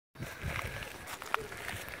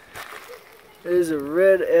There's a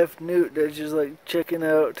Red Eft Newt that's just like checking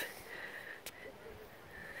out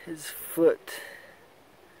his foot.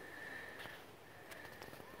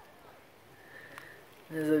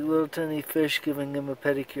 There's like little tiny fish giving him a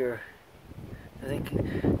pedicure. I think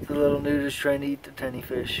the little newt is trying to eat the tiny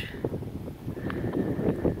fish.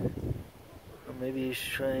 Or maybe he's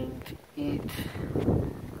trying to eat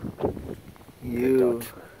you.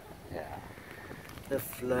 Yeah. The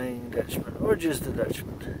flying Dutchman. Or just the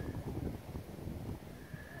Dutchman.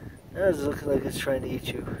 That does look like it's trying to eat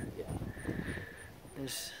you. Yeah.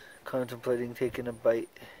 It's contemplating taking a bite.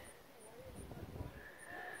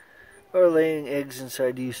 Or laying eggs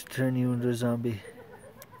inside you to turn you into a zombie.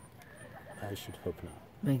 I should hope not.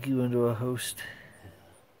 Make you into a host.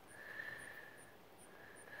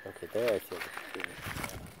 Okay, there I feel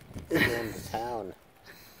the Let's go into town.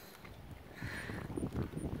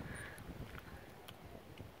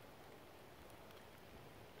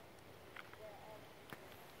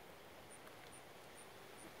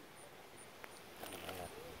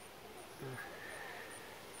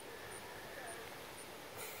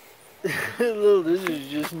 Little lizard is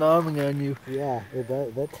just nomming on you. Yeah,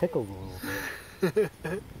 that tickled a little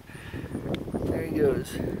bit. There he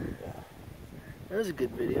goes. Yeah. That was a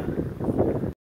good video.